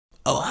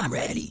Oh, I'm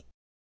ready.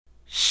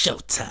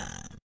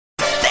 Showtime.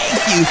 Thank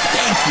you,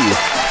 thank you.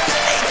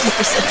 Thank you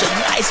for such a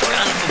nice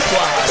round of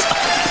applause.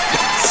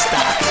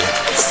 Stop it,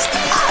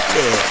 stop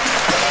it.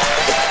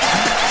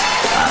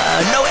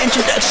 No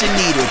introduction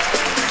needed.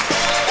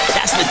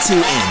 That's with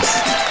two N's.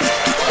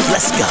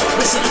 Let's go.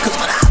 Listen, cause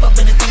when I hop up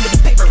in the thing with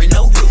the paper and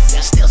no roof,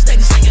 still steady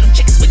slinging them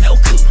chickens with no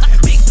coup.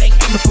 Big bang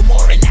aiming for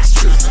more and that's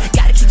true.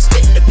 Gotta keep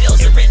spitting the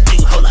bills and rent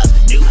due. Hold up,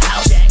 new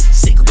house,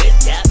 sick with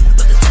that.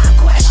 But the top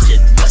question,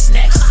 what's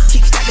next?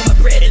 Keep stacking my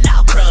bread and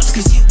out crumbs,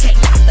 cause you can't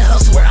knock the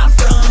hustle where I'm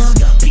from.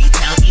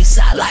 P-Town, east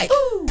side like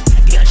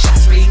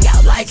gunshots ring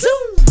out like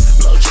zoom.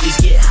 Blow trees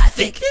get high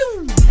thick.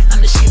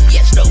 I'm the shit,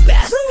 bitch, no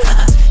bass.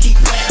 Keep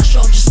playing, I'll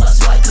show them just what's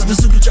white. Cause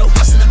Bazooka Joe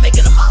bustin', I'm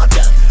making them all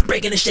duck.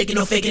 Breaking and shaking,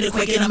 no faking and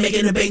quaking. I'm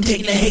making a bang,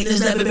 taking the hate,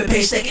 there's never been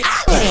painstaking.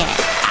 I got it,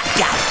 I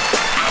got it,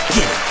 I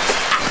get it.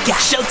 I got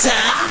Showtime,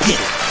 I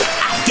get it,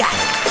 I got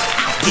it,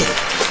 I get it.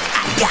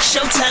 I got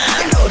Showtime.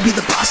 I know it'd be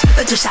the boss,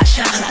 that's just how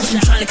shine. I've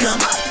been trying to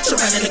come up,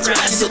 surrounding the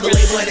grind. Still the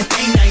label and the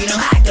thing, now you know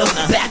how I go.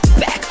 Back to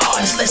back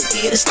artists, let's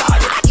get it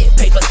started. I get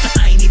paper,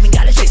 I ain't even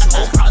gotta chase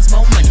some old problems,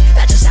 more money.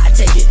 That's just how I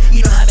take it.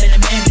 You know how been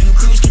a man do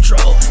cruise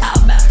control.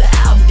 Album after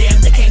album,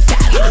 damn, they can't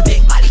fathom. A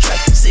big body truck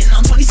sitting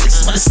on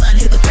 26 when the sun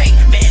hit the paint.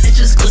 Man, it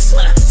just glistens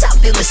when I talk,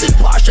 they listen.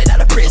 Bar straight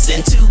out of prison,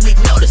 2-week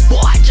notice,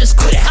 boy, I just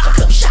quit it. Have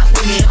to come shop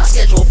with me in my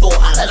schedule for.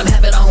 I let them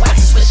have it on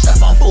wax, switched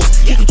up on fools.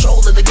 Get control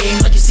of the game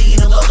like you see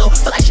in the logo.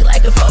 Flash it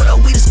like a photo,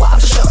 we the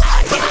squad for show.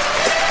 I get it,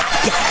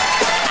 I got it,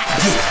 I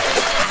get it.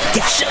 I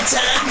got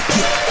Showtime,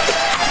 get it,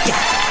 I got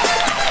it,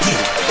 I get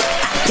it.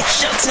 I got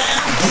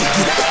Showtime, get it,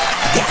 get it,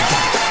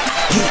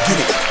 get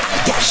it.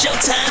 I got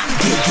Showtime,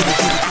 get it, get it,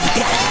 get it,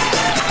 got it,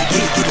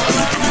 get it, get it, get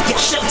it. I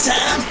got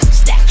Showtime,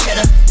 stack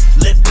cheddar,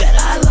 live better.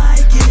 I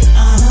like it,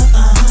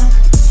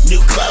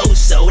 New clothes,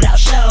 sold out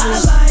shows. I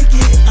like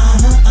it,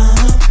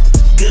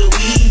 Good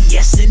weed,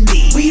 yes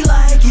indeed. We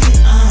like it,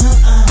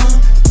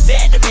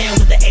 VanN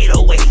with the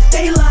 808.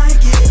 They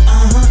like it,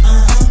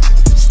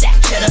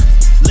 stack cheddar,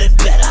 live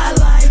better. I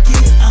like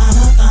it,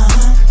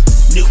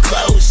 New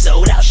clothes,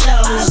 sold out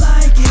shows. I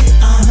like it,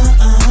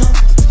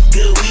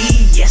 Good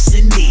weed, yes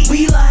indeed.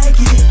 We like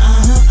it,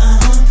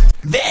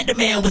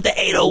 VanN with the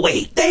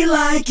 808. They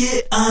like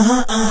it,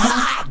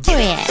 I get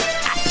it,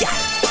 I got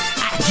it,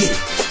 I get it.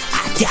 I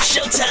got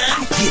Showtime,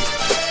 I get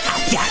it.